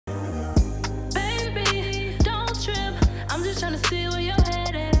see where you're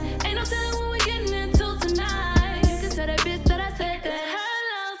headed. Ain't no telling what we getting into tonight. You can tell that bitch that I said that. Her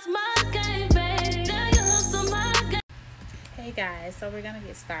love's my game, babe. Now you hustle my game. Hey guys, so we're gonna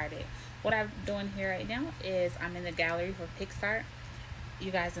get started. What I'm doing here right now is I'm in the gallery for PicsArt.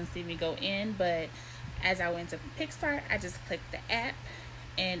 You guys didn't see me go in, but as I went to PicsArt, I just clicked the app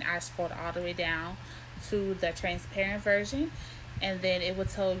and I scrolled all the way down to the transparent version, and then it will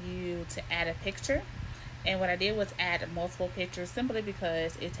tell you to add a picture. And what I did was add multiple pictures simply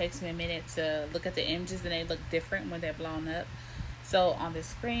because it takes me a minute to look at the images and they look different when they're blown up. So on the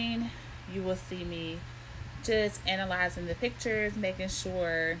screen you will see me just analyzing the pictures, making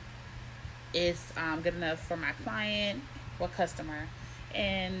sure it's good enough for my client or customer.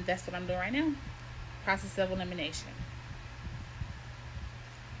 And that's what I'm doing right now. Process of elimination.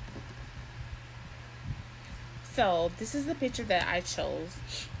 So this is the picture that I chose,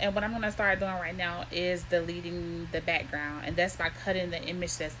 and what I'm going to start doing right now is deleting the background, and that's by cutting the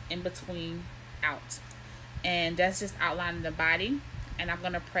image that's in between out, and that's just outlining the body. And I'm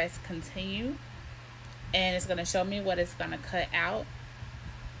going to press continue, and it's going to show me what it's going to cut out.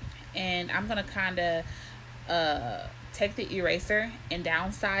 And I'm going to kind of take the eraser and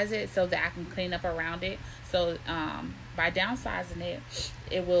downsize it so that I can clean up around it. So by downsizing it,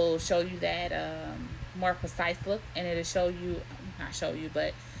 it will show you that more precise look, and it'll show you, not show you,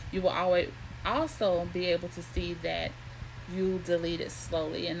 but you will always also be able to see that you delete it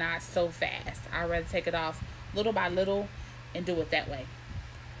slowly and not so fast. I'd rather take it off little by little and do it that way.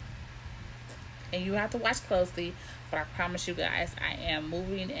 And you have to watch closely, but I promise you guys, I am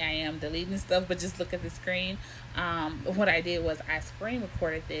moving and I am deleting stuff, but just look at the screen. What I did was I screen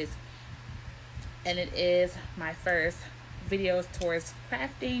recorded this, and it is my first videos towards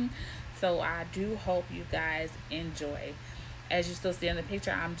crafting, so I do hope you guys enjoy. As you still see in the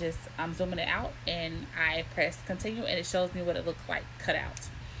picture, I'm zooming it out, and I press continue, and it shows me what it looks like cut out.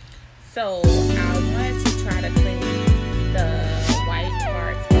 So I wanted to try to clean the white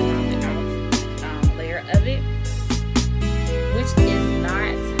parts around the out layer of it, which is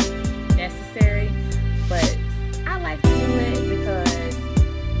not necessary, but I like to do it because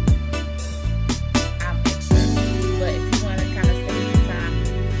I'm extra. But if you want to kind of save some time,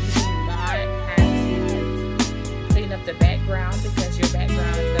 you do not have to clean up the background, because your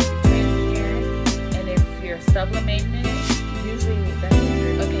background is going to be transparent. And if you're sublimating it, usually that's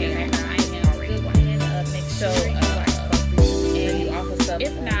okay. I am already white. Make sure and you also sub.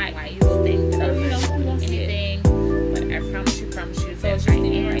 If not, you will think that you don't see anything. But I promise you. So as you're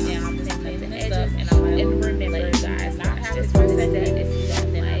seeing right now, I'm just cleaning the edges, and remember, guys, not have to press that if you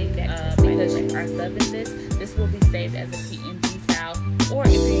don't like that, because you are subbing this. This will be saved as a PNG file, or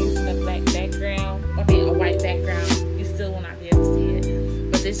if you're using a black background, a white background, you still will not be able to see it.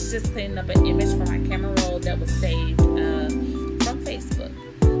 But this is just cleaning up an image from my camera roll that was saved from Facebook.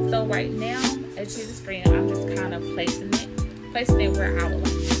 So right now, as you see the screen, I'm just kind of placing it where I would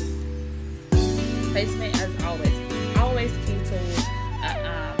like it. Placement, as always key to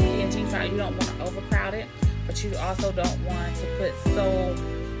PNG file. You don't want to overcrowd it, but you also don't want to put so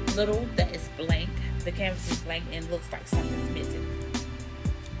little that it's blank. The canvas is blank and looks like something's missing.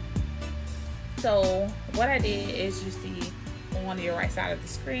 So what I did is, you see on your right side of the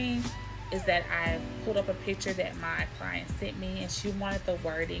screen, is that I pulled up a picture that my client sent me, and she wanted the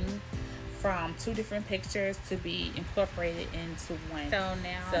wording from 2 different pictures to be incorporated into one.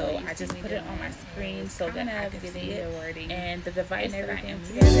 So I just put it on my screen so that I can see the wording. And the device that I am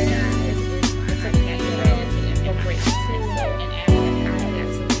together is my camera to incorporate two. And I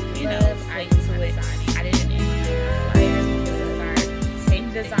absolutely love to it. I didn't engineer flyers because I tape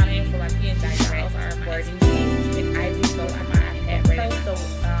designing for my PNG files are wording things, and I do so on my iPad ready. So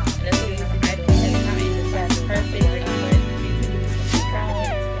that's what you have an iPad. That's perfect.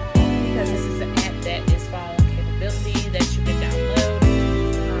 Because this is an app that is phone capability that you can download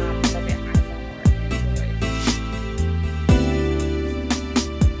from your iPhone or Android.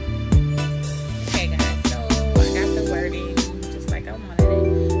 Okay guys, so I got the wording just like I wanted it.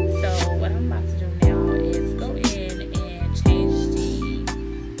 So what I'm about to do now is go in and change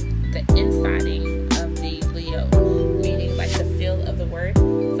the insiding of the Leo, meaning like the feel of the word.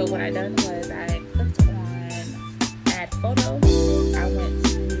 So what I done was I clicked on add photo. I went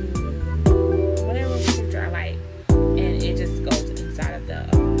to it just goes inside of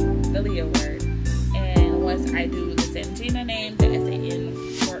the Leo word. And once I do the Sangina name, the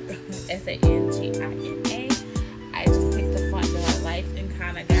S-A-N-G-I-N-A, I just pick the font that I like and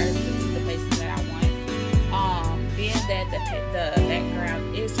kind of got it to the places that I want. Being that the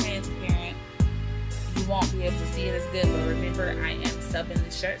background is transparent, you won't be able to see it as good, but remember, I am subbing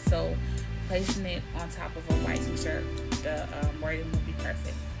the shirt, so placing it on top of a white t-shirt, the wording will be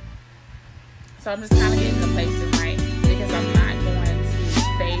perfect. So I'm just kind of getting the placing right, because I'm not going to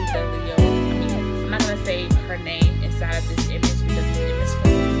save the Leo. I'm not going to save her name inside of this image, because this image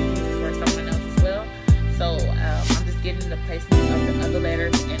can be used for someone else as well. So I'm just getting the placement of the other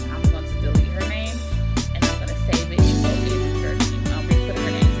letters, and I'm going to delete her name, and I'm going to save it and go in her name. I'll re-put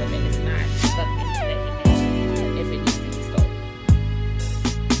her name so that it's not stuck into the image if it needs to be stolen.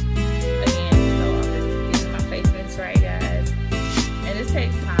 Again, so I'm just getting my placements right, guys. And this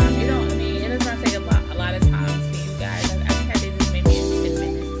takes time. It does not take a lot of time for you guys. I think I did this maybe in 10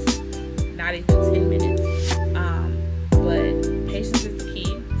 minutes. Not even 10 minutes. But patience is the key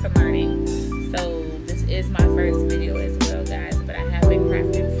to learning. So this is my first video as well, guys. But I have been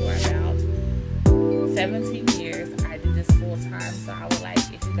crafting for about 17 years. I do this full time. So I would like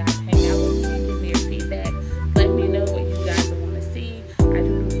if you guys hang out with me, give me your feedback. Let me know what you guys want to see. I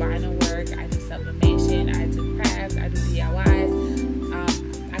do vinyl work. I do sublimation. I do crafts. I do DIYs.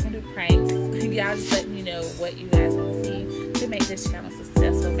 I can do pranks. Y'all just let me know what you guys want to see to make this channel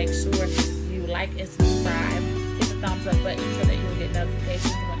successful. Make sure you like and subscribe. Hit the thumbs up button so that you'll get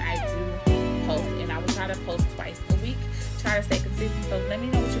notifications when I do post. And I will try to post twice a week. Try to stay consistent. So let me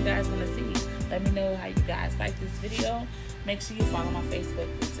know what you guys want to see. Let me know how you guys like this video. Make sure you follow my Facebook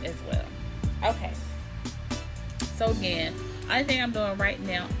groups as well. Okay. So again, only thing I'm doing right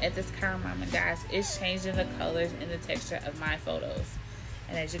now at this current moment, guys, is changing the colors and the texture of my photos.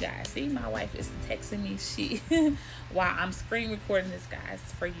 And as you guys see, my wife is texting me while I'm screen recording this, guys,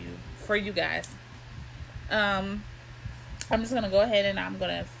 for you guys. I'm just gonna go ahead and I'm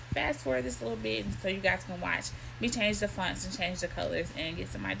gonna fast forward this a little bit so you guys can watch me change the fonts and change the colors and get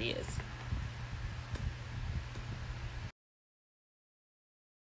some ideas.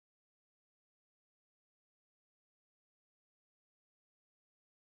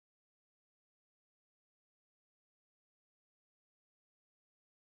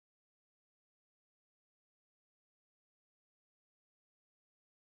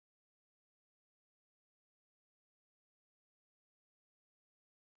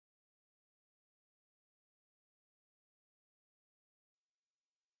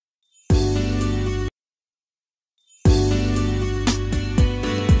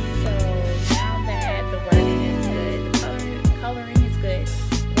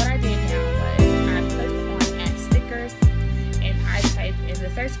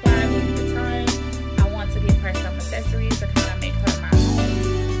 Search bar, Louis Vuitton. I want to give her some accessories to kind of make her my own.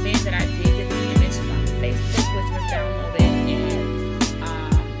 Then that I did get this image from Facebook, which was downloaded in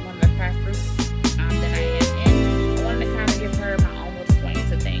one of the craft groups that I am in. I wanted to kind of give her my own little swing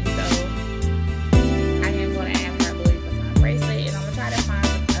to things. So I am going to add her Louis Vuitton bracelet, and I'm going to try to find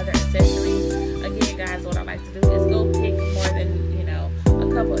some other accessories. Again, guys, what I like to do is go pick more than,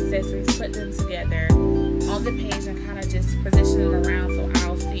 a couple accessories, put them together on the page and kind of just position them around so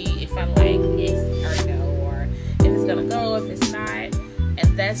I'll see if I like yes or no, or if it's gonna go, if it's not.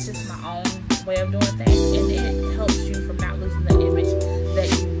 And that's just my own way of doing things, and it helps you from not losing the image that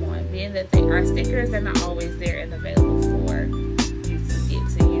you want. Being that they are stickers, they're not always there and available for you to get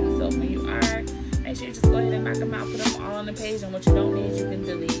to use. So when you are, make sure you just go ahead and knock them out, put them all on the page, and what you don't need you can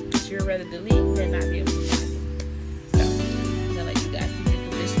delete. But you'd rather delete than not be able to find it. So I'm gonna let you guys see me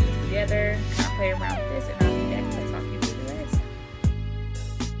position this together, kind of play around with this, and I'll be back to talk you through the rest.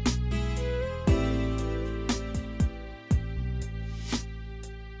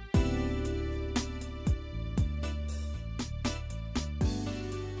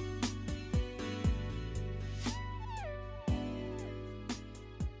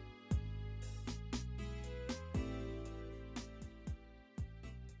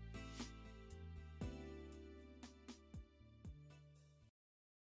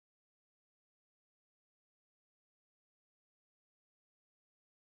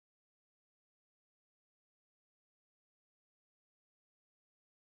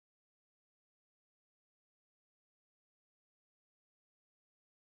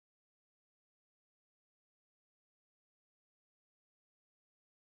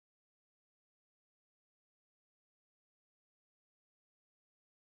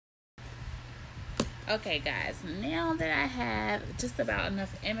 Okay, guys, now that I have just about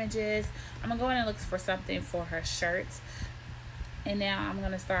enough images, I'm gonna go in and look for something for her shirts. And now I'm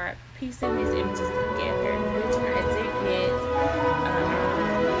gonna start piecing these images together, which I did get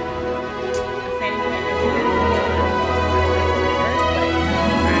a fanny pack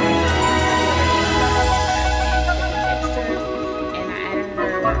and I added her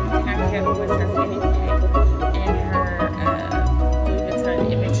kind of careful with her fanny pack and her Louis Vuitton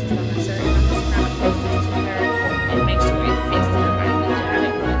images on her shirt. And I'm just kind of place this to her and make sure it fits to her right now. I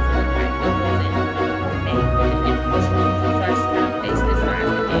didn't want it to look like it was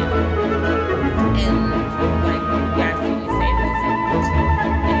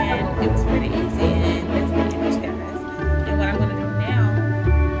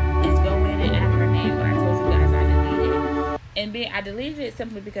I deleted it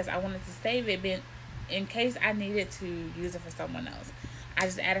simply because I wanted to save it in case I needed to use it for someone else. I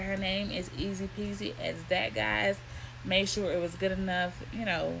just added her name. It's easy peasy as that, guys. Made sure it was good enough, you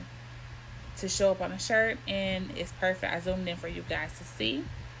know, to show up on a shirt, and it's perfect. I zoomed in for you guys to see.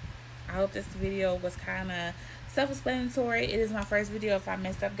 I hope this video was kind of self-explanatory. It is my first video. If I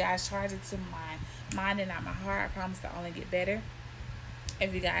messed up, guys, charge it to my mind and not my heart. I promise to only get better.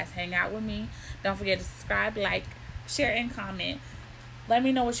 If you guys hang out with me, don't forget to subscribe, like, share, and comment. Let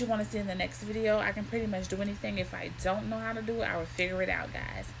me know what you want to see in the next video. I can pretty much do anything. If I don't know how to do it, I will figure it out,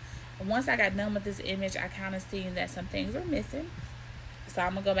 guys. Once I got done with this image, I kind of seen that some things were missing. So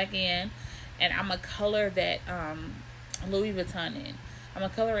I'm going to go back in, and I'm going to color that Louis Vuitton in. I'm going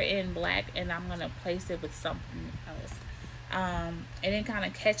to color it in black, and I'm going to place it with something else. It didn't kind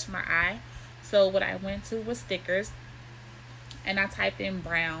of catch my eye. So what I went to was stickers, and I typed in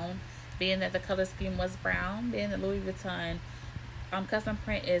brown, being that the color scheme was brown, being the Louis Vuitton custom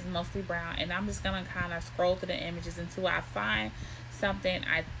print is mostly brown. And I'm just going to kind of scroll through the images until I find something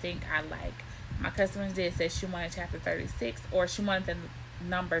I think I like. My customer did say she wanted chapter 36, or she wanted the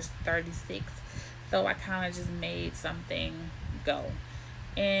numbers 36. So I kind of just made something go.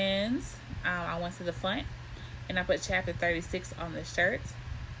 And I went to the front, and I put chapter 36 on the shirt.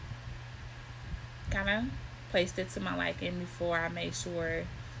 Kind of placed it to my liking before I made sure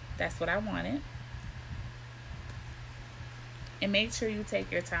that's what I wanted. And make sure you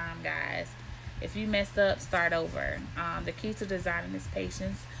take your time, guys. If you mess up, start over. The key to designing is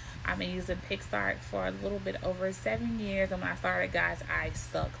patience. I've been using PicsArt for a little bit over 7 years, and when I started, guys, I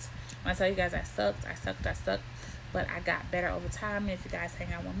sucked. When I tell you guys I sucked, but I got better over time. And if you guys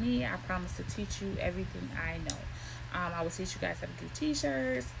hang out with me, I promise to teach you everything I know. I will teach you guys how to do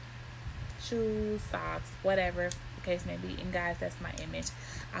t-shirts, shoes, socks, whatever the case may be. And guys, that's my image.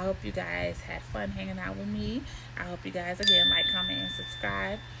 I hope you guys had fun hanging out with me. I hope you guys, again, like, comment, and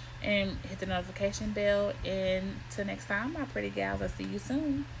subscribe, and hit the notification bell. And till next time, my pretty gals, I'll see you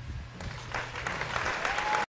soon.